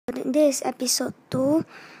this episode 2.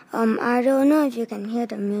 I don't know if you can hear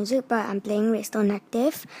the music, but I'm playing Redstone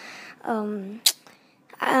Active.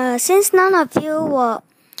 Since none of you were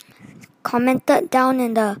commented down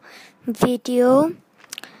in the video,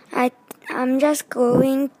 I'm just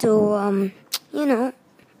going to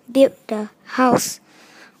build the house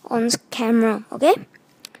on camera, okay?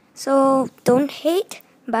 So don't hate,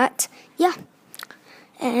 but yeah,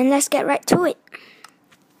 and let's get right to it.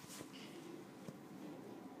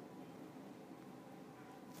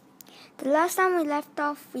 The last time we left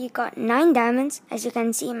off, we got 9 diamonds, as you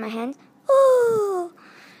can see in my hand. Ooh!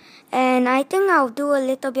 And I think I'll do a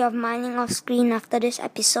little bit of mining off screen after this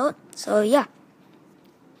episode, so yeah.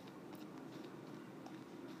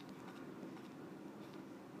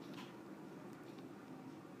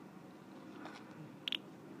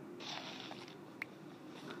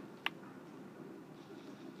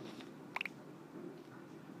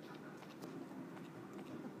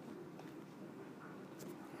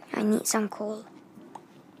 I need some coal.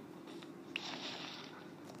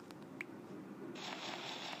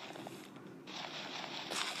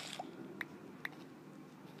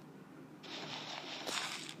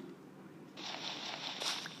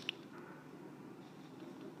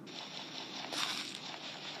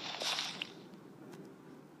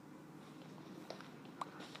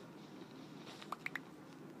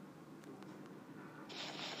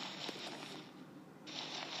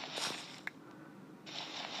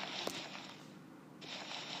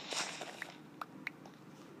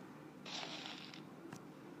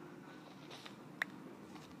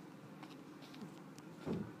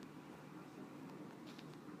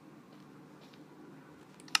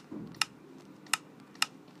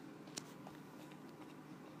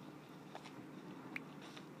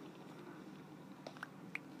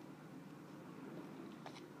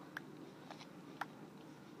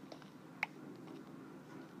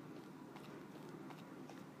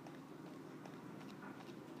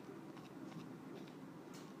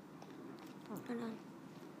 Hold on.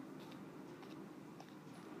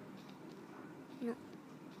 No.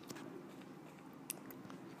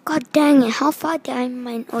 God dang it, how far did I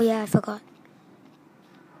mine? Oh yeah, I forgot.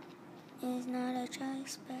 It's not a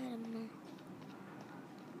choice, but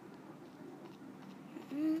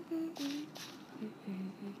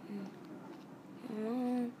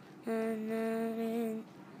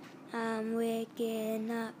I'm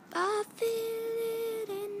waking up, I feel it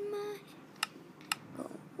in my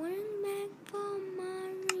going back for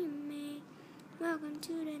my remake. Welcome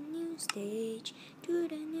to the new stage, to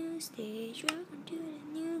the new stage. Welcome to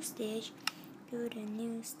the new stage, to the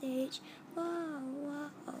new stage. Whoa, whoa,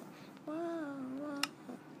 whoa, whoa.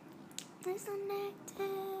 Redstone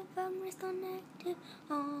active, I'm Redstone active.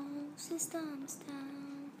 All systems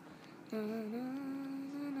down. Na, na, na,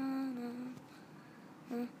 na, na.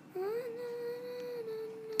 Na, na, na, na,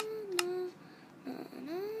 na, na, na,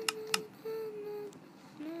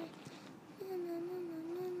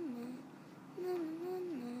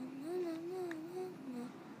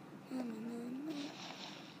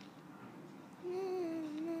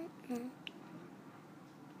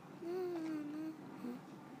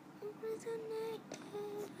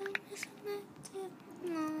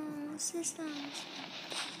 systems.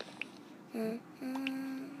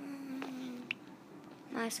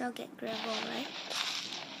 Might as well get gravel, right?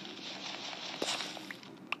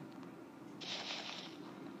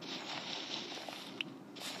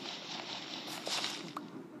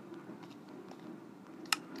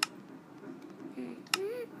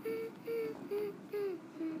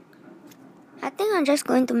 I think I'm just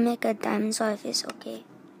going to make a diamond sword if it's okay.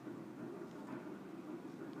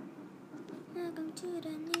 Welcome to the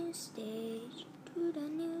new stage, to the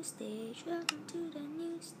new stage. Welcome to the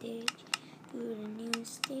new stage, to the new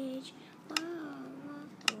stage. Wow, wow,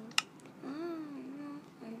 wow,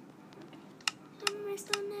 wow. I'm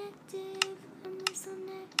Redstone active, I'm Redstone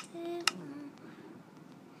active.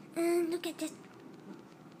 And look at this,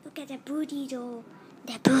 look at that booty though,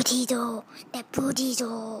 that booty though, that booty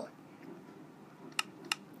though.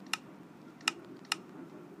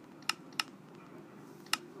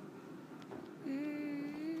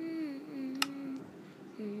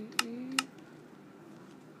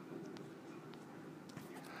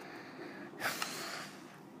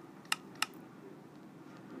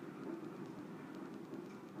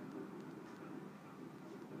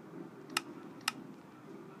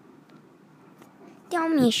 Tell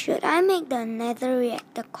me, should I make the nether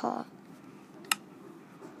reactor core?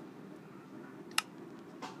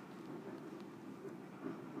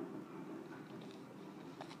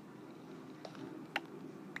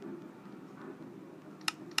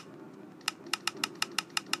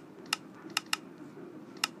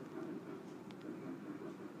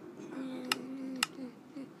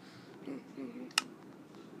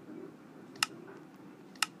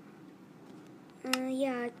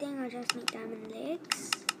 Yeah, I think I'll just make diamond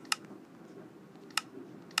legs.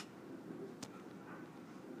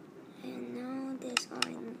 And now this all I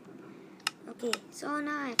need. Okay, so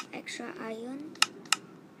now I have extra iron.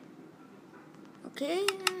 Okay,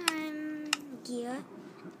 I'm geared.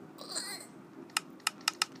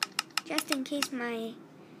 Just in case my...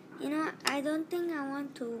 You know, I don't think I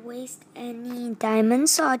want to waste any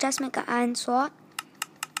diamonds, so I'll just make an iron sword.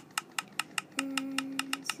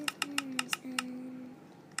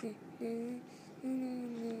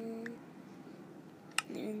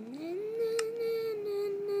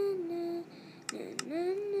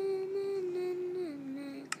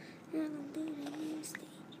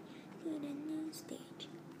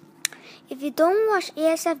 If you don't watch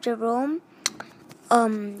ASF Jerome,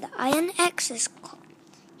 the Iron X is called,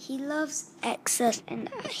 he loves X's, and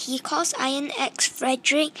he calls Iron X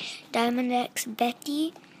Frederick, Diamond X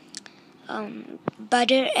Betty,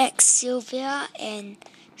 Butter X Sylvia, and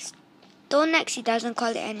Stone X he doesn't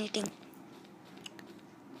call it anything.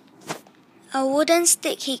 A wooden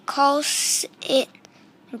stick he calls it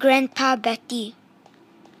Grandpa Betty.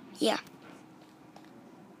 Yeah.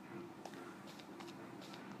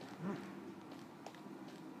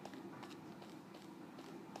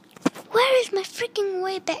 Where is my freaking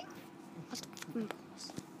way back?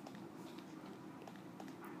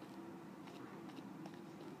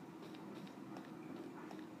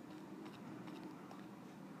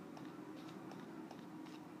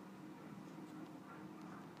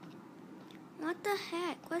 What the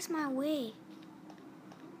heck? Where's my way?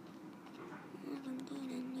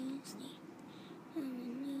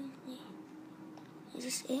 Is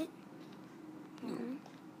this it? No.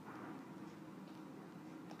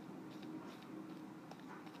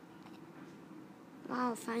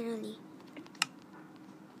 Wow, finally.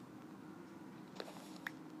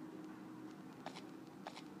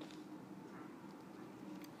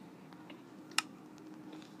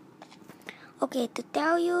 Okay, to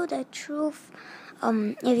tell you the truth,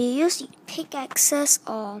 if you use pickaxes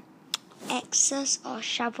or axes or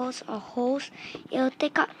shovels or hoes, it'll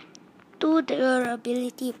take up 2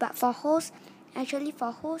 durability. But for hoes, actually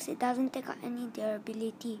for hoes, it doesn't take up any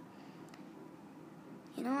durability.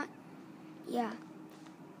 You know what?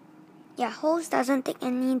 Yeah, hoes doesn't take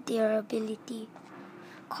any durability,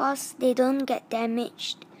 cause they don't get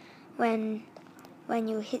damaged when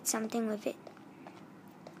you hit something with it.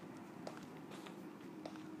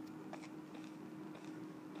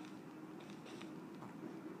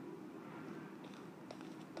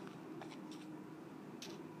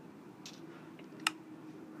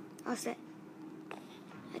 All set.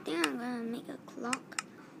 I think I'm gonna make a clock.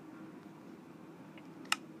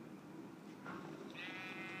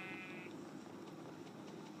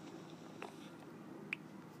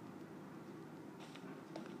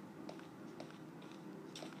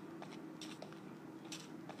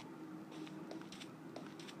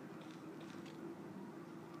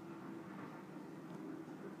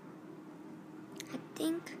 I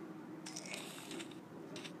think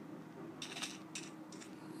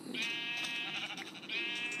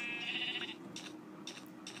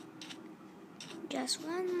just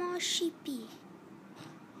one more sheepy.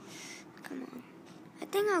 Come on. I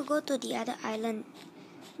think I'll go to the other island.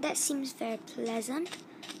 That seems very pleasant.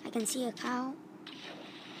 I can see a cow.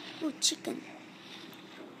 Ooh, chicken.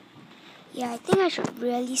 Yeah, I think I should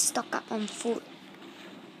really stock up on food.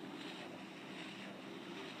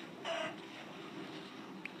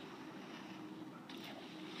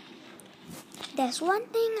 There's one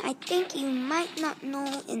thing I think you might not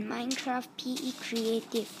know in Minecraft PE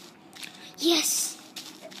Creative. Yes!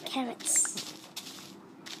 Carrots.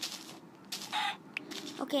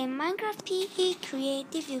 Okay, in Minecraft PE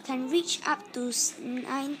Creative, you can reach up to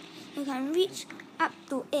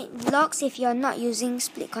 8 blocks if you're not using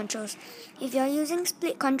split controls. If you're using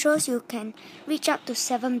split controls, you can reach up to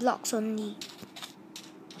 7 blocks only.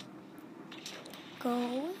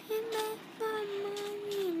 Going back for my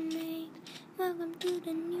remake. Welcome to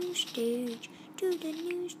the new stage. To the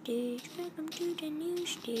new stage. Welcome to the new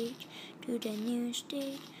stage. To the new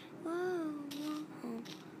stage. Whoa, whoa, whoa,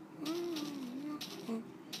 whoa.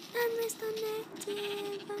 I'm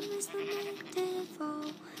disconnected for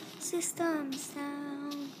system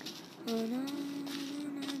sound. Oh, no,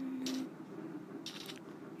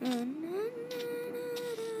 no, no,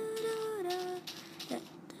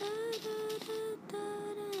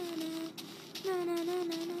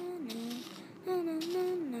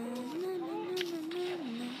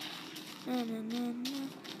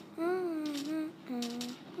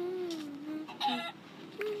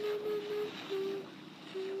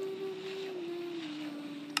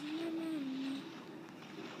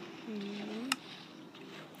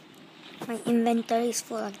 My inventory is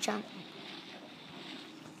full of junk.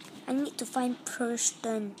 I need to find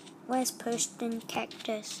Perston. Where's Perston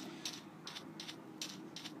cactus?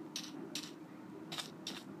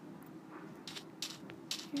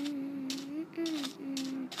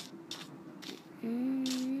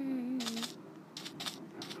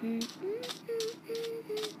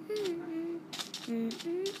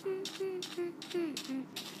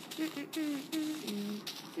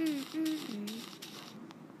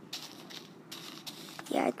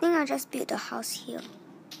 Yeah, I think I'll just build a house here.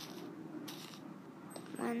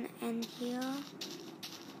 One end here,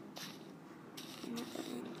 another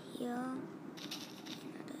end here,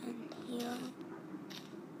 another end here.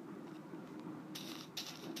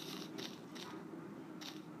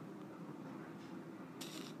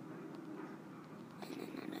 And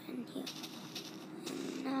another end here.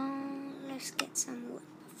 And now let's get some wood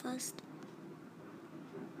first.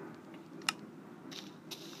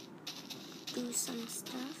 Do some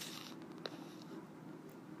stuff.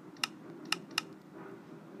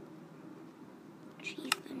 Tree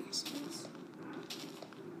furnaces.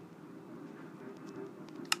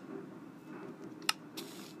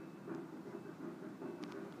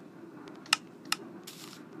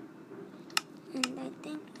 And I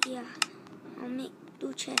think, yeah, I'll make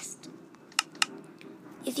 2 chests.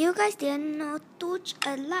 If you guys didn't know,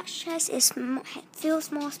 a large chest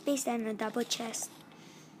fills more space than a double chest.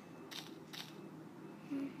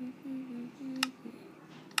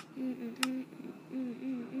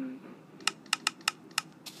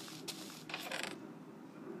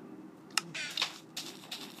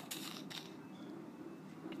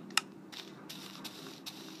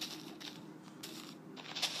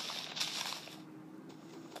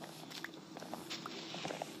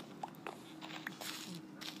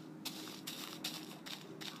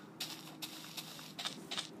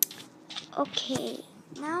 Okay,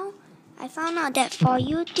 now I found out that for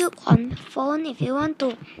YouTube on phone, if you want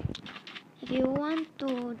to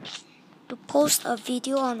post a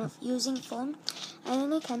video on using phone, I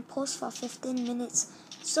only can post for 15 minutes.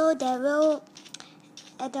 So at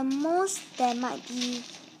the most there might be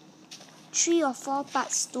 3 or 4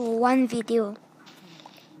 parts to one video.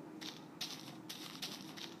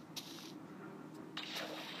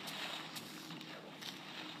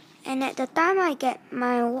 And at the time I get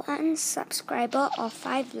my 1 subscriber or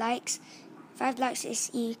 5 likes, 5 likes is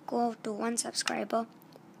equal to 1 subscriber.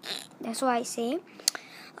 That's what I say.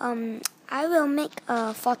 I will make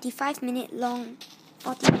a 45 minute or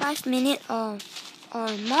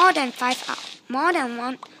more than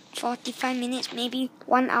 45 minutes, maybe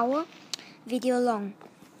 1 hour video long.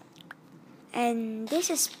 And this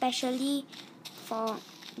is specially for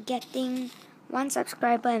getting 1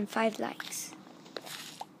 subscriber and 5 likes.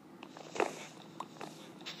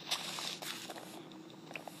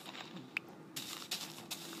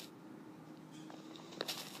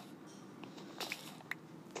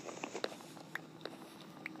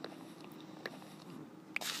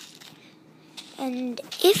 And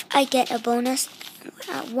if I get a bonus,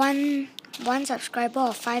 one subscriber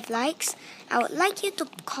or 5 likes, I would like you to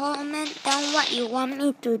comment down what you want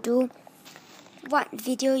me to do, what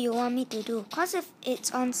video you want me to do. Cause if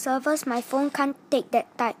it's on servers, my phone can't take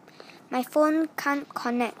that type. My phone can't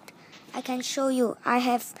connect. I can show you. I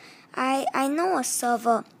know a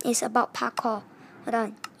server. It's about parkour. Hold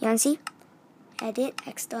on. You want to see? Edit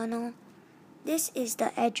external. This is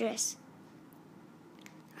the address.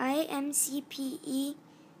 imcpe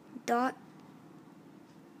dot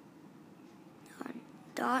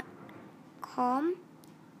com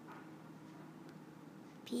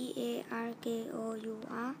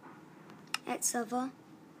parkour at server.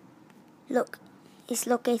 Look, it's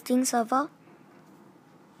locating server.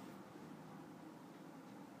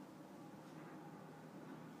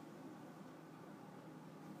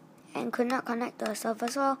 And could not connect to the server,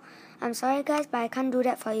 so I'm sorry guys, but I can't do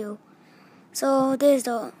that for you. So this is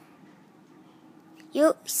the,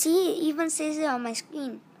 you see, it even says it on my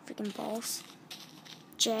screen. Freaking balls.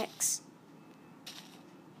 Jacks.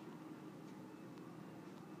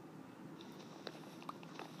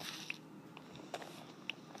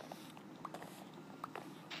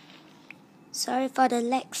 Sorry for the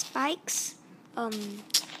lag spikes.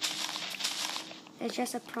 There's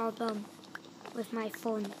just a problem with my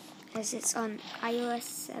phone as it's on iOS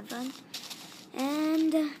 7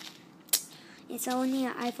 and it's only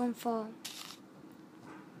an iPhone 4.